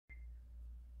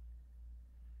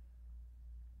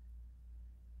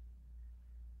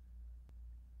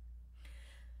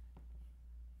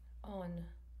on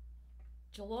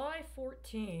July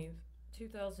 14th,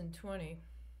 2020,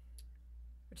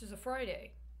 which is a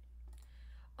Friday,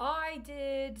 I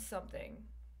did something.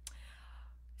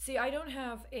 See, I don't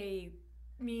have a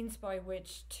means by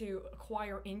which to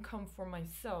acquire income for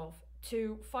myself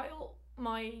to file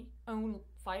my own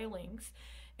filings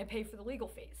and pay for the legal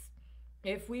fees.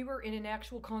 If we were in an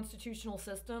actual constitutional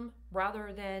system,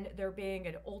 rather than there being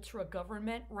an ultra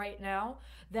government right now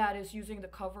that is using the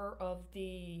cover of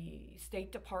the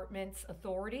State Department's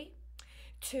authority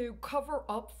to cover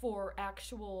up for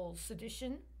actual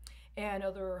sedition and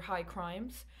other high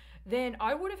crimes, then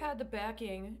I would have had the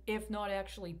backing, if not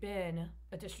actually been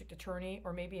a district attorney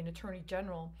or maybe an attorney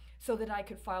general, so that I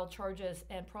could file charges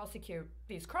and prosecute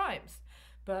these crimes.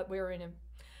 But we're in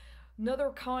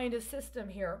another kind of system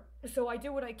here. So I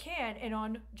do what I can, and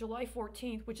on July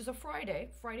 14th, which is a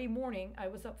Friday morning, I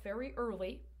was up very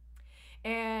early,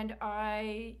 and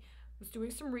I was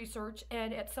doing some research,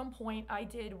 and at some point I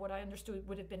did what I understood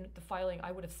would have been the filing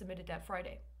I would have submitted that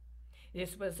Friday.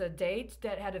 This was a date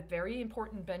that had a very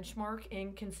important benchmark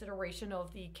in consideration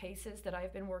of the cases that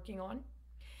I've been working on.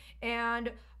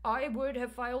 And I would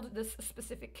have filed this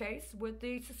specific case with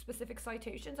the specific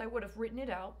citations. I would have written it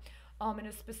out in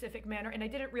a specific manner, and I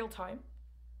did it real time.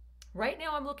 Right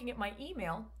now I'm looking at my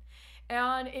email,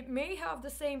 and it may have the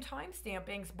same time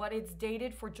stampings, but it's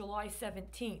dated for July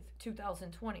 17th,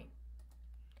 2020.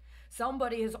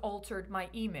 Somebody has altered my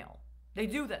email. They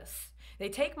do this. They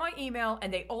take my email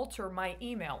and they alter my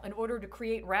email in order to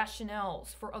create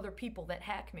rationales for other people that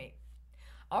hack me.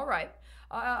 All right.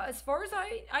 As far as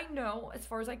I know, as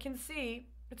far as I can see,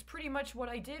 it's pretty much what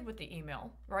I did with the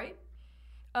email, right?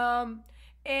 So,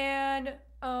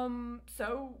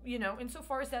 you know,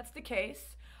 insofar as that's the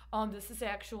case, this is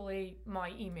actually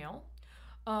my email.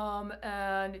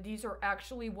 And these are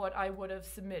actually what I would have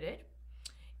submitted,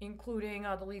 including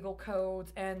the legal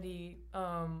codes and the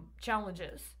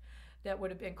challenges that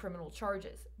would have been criminal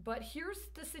charges. But here's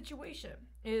the situation,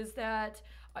 is that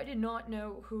I did not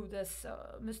know who this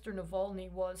Mr.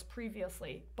 Navalny was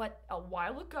previously, but a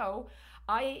while ago,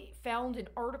 I found an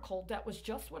article that was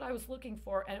just what I was looking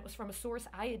for, and it was from a source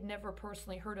I had never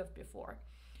personally heard of before.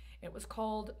 It was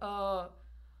called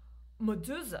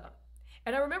Meduza.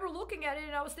 And I remember looking at it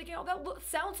and I was thinking, oh, that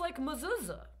sounds like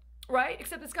mezuzah, right?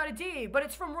 Except it's got a D, but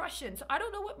it's from Russian. So I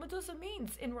don't know what Meduza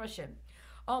means in Russian.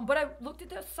 But I looked at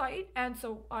the site, and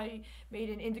so I made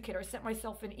an indicator. I sent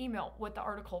myself an email with the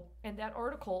article, and that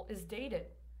article is dated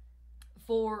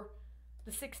for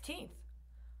the 16th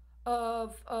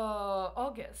of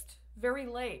August, very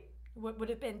late. What would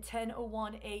have been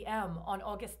 10:01 a.m. on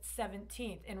August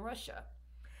 17th in Russia.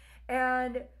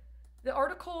 And the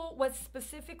article was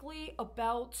specifically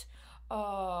about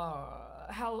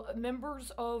how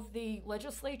members of the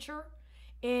legislature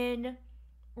in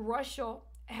Russia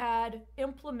had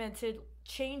implemented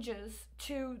changes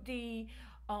to the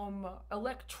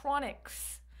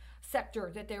electronics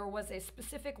sector, that there was a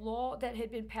specific law that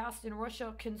had been passed in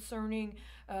Russia concerning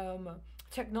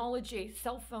technology,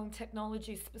 cell phone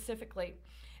technology specifically.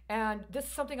 And this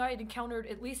is something I had encountered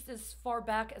at least as far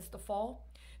back as the fall,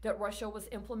 that Russia was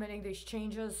implementing these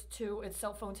changes to its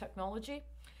cell phone technology.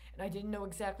 And I didn't know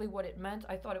exactly what it meant.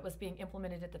 I thought it was being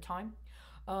implemented at the time.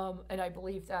 And I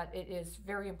believe that it is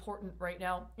very important right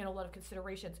now in a lot of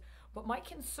considerations. But my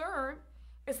concern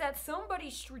is that somebody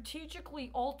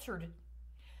strategically altered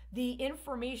the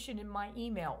information in my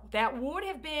email that would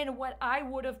have been what I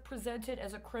would have presented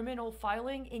as a criminal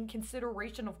filing in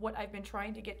consideration of what I've been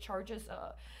trying to get charges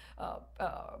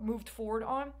moved forward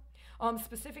on.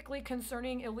 Specifically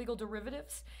concerning illegal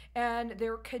derivatives and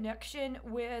their connection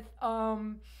with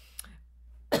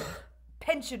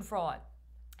pension fraud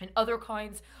and other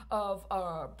kinds of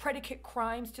predicate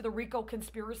crimes to the RICO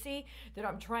conspiracy that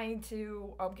I'm trying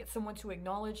to get someone to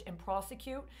acknowledge and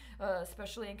prosecute,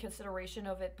 especially in consideration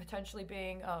of it potentially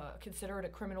being considered a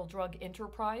criminal drug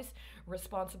enterprise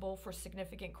responsible for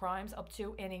significant crimes up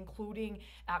to and including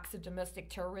acts of domestic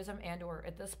terrorism and or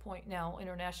at this point now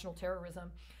international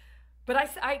terrorism. But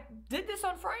I did this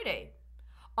on Friday.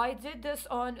 I did this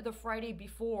on the Friday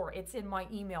before. It's in my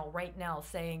email right now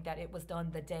saying that it was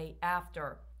done the day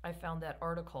after I found that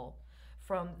article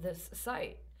from this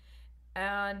site.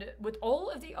 And with all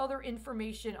of the other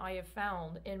information I have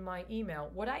found in my email,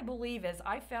 what I believe is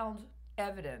I found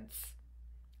evidence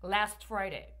last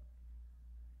Friday.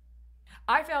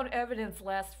 I found evidence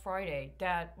last Friday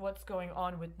that what's going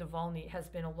on with Navalny has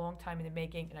been a long time in the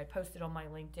making, and I posted on my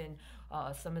LinkedIn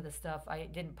some of the stuff. I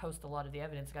didn't post a lot of the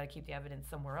evidence. Got to keep the evidence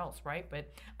somewhere else, right?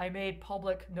 But I made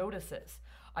public notices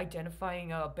identifying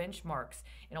benchmarks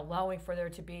and allowing for there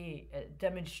to be a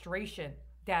demonstration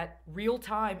that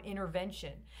real-time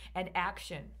intervention and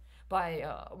action by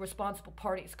responsible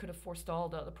parties could have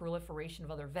forestalled the proliferation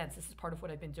of other events. This is part of what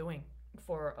I've been doing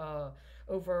for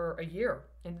over a year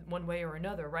in one way or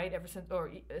another, right? Ever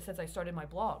since I started my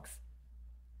blogs.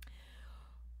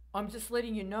 I'm just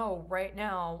letting you know right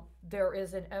now there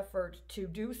is an effort to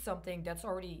do something that's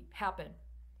already happened.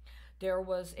 There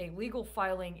was a legal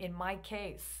filing in my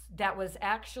case that was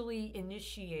actually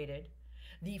initiated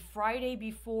the Friday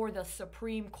before the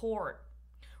Supreme Court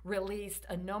released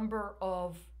a number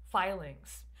of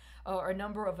filings or a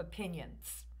number of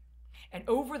opinions. And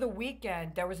over the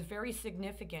weekend, there was a very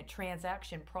significant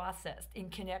transaction processed in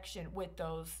connection with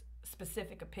those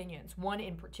specific opinions, one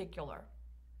in particular.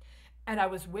 And I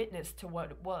was witness to what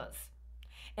it was.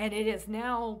 And it is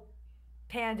now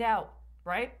panned out,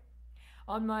 right?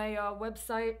 On my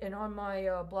website and on my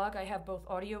blog, I have both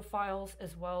audio files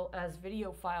as well as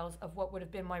video files of what would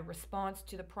have been my response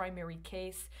to the primary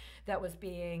case that was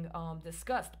being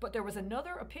discussed. But there was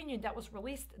another opinion that was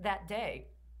released that day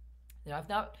that I've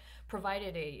not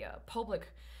provided a public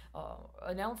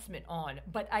announcement on,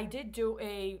 but I did do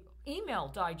a email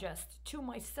digest to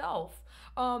myself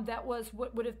that was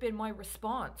what would have been my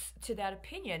response to that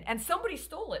opinion. And somebody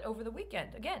stole it over the weekend.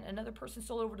 Again, another person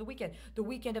stole it over the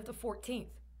weekend of the 14th.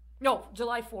 No,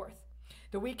 July 4th.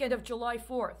 The weekend of July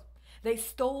 4th. They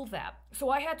stole that. So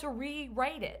I had to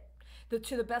rewrite it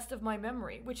to the best of my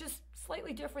memory, which is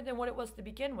slightly different than what it was to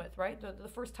begin with, right? The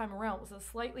first time around was a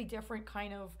slightly different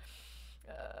kind of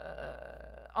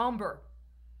amber.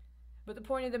 But the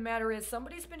point of the matter is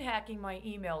somebody's been hacking my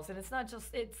emails, and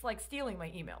it's like stealing my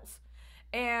emails.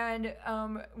 And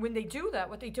when they do that,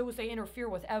 what they do is they interfere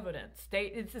with evidence.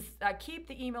 I keep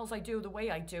the emails I do the way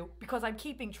I do because I'm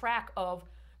keeping track of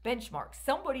benchmarks.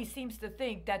 Somebody seems to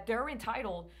think that they're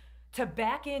entitled to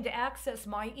back in to access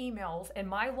my emails and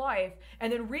my life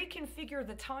and then reconfigure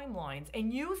the timelines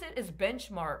and use it as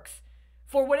benchmarks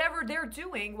for whatever they're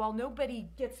doing while nobody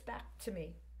gets back to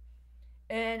me.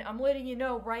 And I'm letting you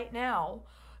know right now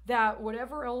that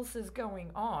whatever else is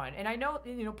going on, and I know,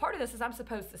 part of this is I'm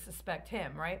supposed to suspect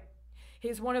him, right?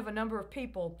 He's one of a number of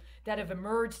people that have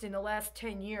emerged in the last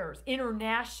 10 years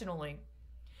internationally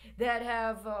that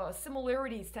have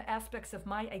similarities to aspects of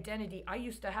my identity I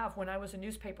used to have when I was a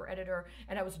newspaper editor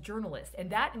and I was a journalist. And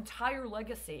that entire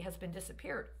legacy has been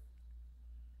disappeared.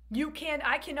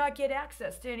 I cannot get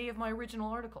access to any of my original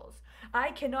articles.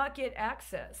 I cannot get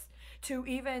access to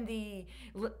even the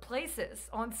places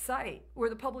on site where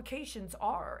the publications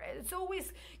are. It's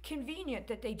always convenient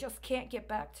that they just can't get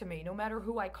back to me, no matter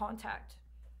who I contact.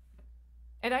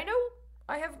 And I know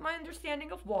I have my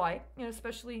understanding of why,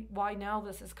 especially why now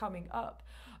this is coming up.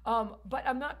 But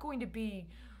I'm not going to be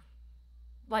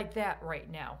like that right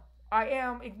now. I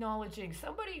am acknowledging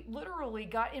somebody literally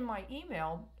got in my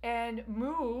email and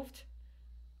moved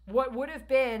what would have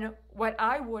been what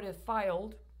I would have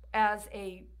filed as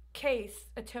a case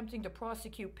attempting to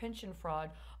prosecute pension fraud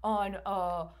on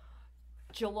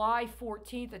July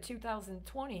 14th of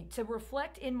 2020 to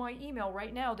reflect in my email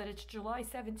right now that it's July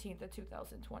 17th of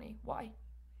 2020. Why?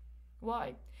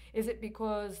 Why? Is it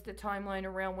because the timeline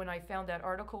around when I found that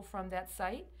article from that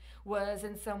site was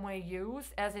in some way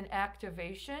used as an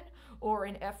activation or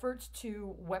an effort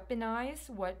to weaponize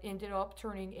what ended up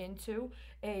turning into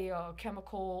a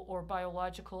chemical or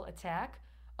biological attack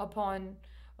upon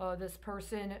this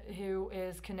person who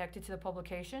is connected to the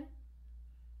publication?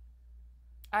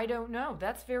 I don't know.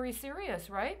 That's very serious,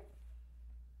 right?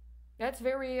 That's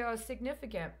very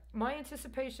significant. My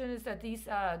anticipation is that these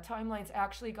timelines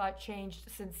actually got changed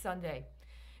since Sunday,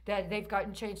 that they've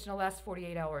gotten changed in the last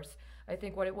 48 hours. I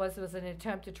think what it was an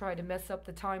attempt to try to mess up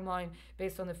the timeline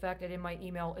based on the fact that in my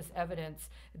email is evidence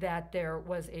that there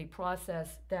was a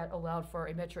process that allowed for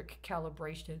a metric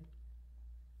calibration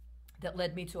that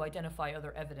led me to identify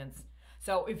other evidence.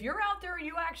 So if you're out there,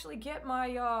 you actually get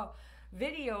my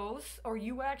videos, or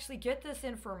you actually get this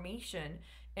information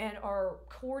and are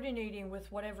coordinating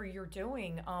with whatever you're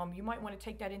doing, you might want to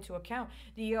take that into account.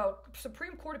 The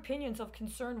Supreme Court opinions of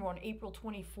concern were on April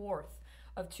 24th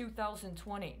of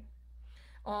 2020.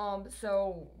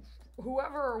 So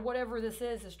whoever or whatever this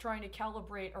is trying to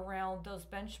calibrate around those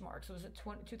benchmarks. Was it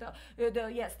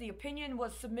 2000? Yes, the opinion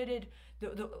was submitted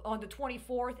on the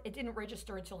 24th. It didn't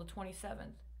register until the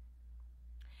 27th.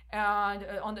 And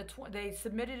they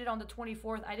submitted it on the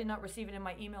 24th. I did not receive it in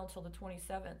my email until the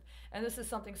 27th. And this is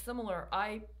something similar.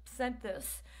 I sent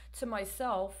this to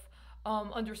myself,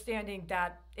 understanding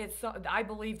that I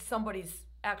believed somebody's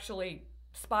actually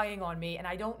spying on me, and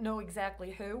I don't know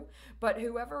exactly who, but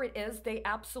whoever it is, they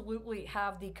absolutely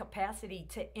have the capacity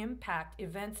to impact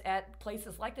events at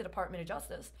places like the Department of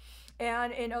Justice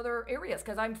and in other areas,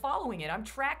 because I'm following it, I'm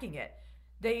tracking it.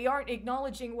 They aren't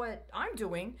acknowledging what I'm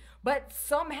doing, but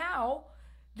somehow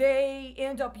they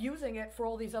end up using it for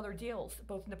all these other deals,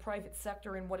 both in the private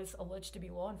sector and what is alleged to be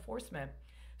law enforcement.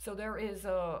 So there is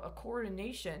a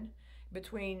coordination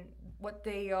between what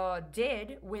they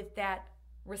did with that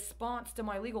response to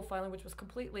my legal filing, which was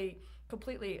completely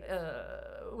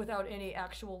without any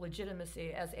actual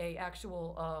legitimacy as a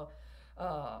actual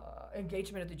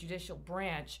engagement of the judicial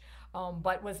branch,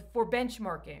 but was for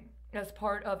benchmarking as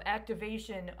part of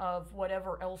activation of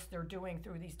whatever else they're doing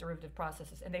through these derivative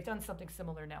processes. And they've done something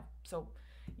similar now. So,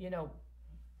 you know,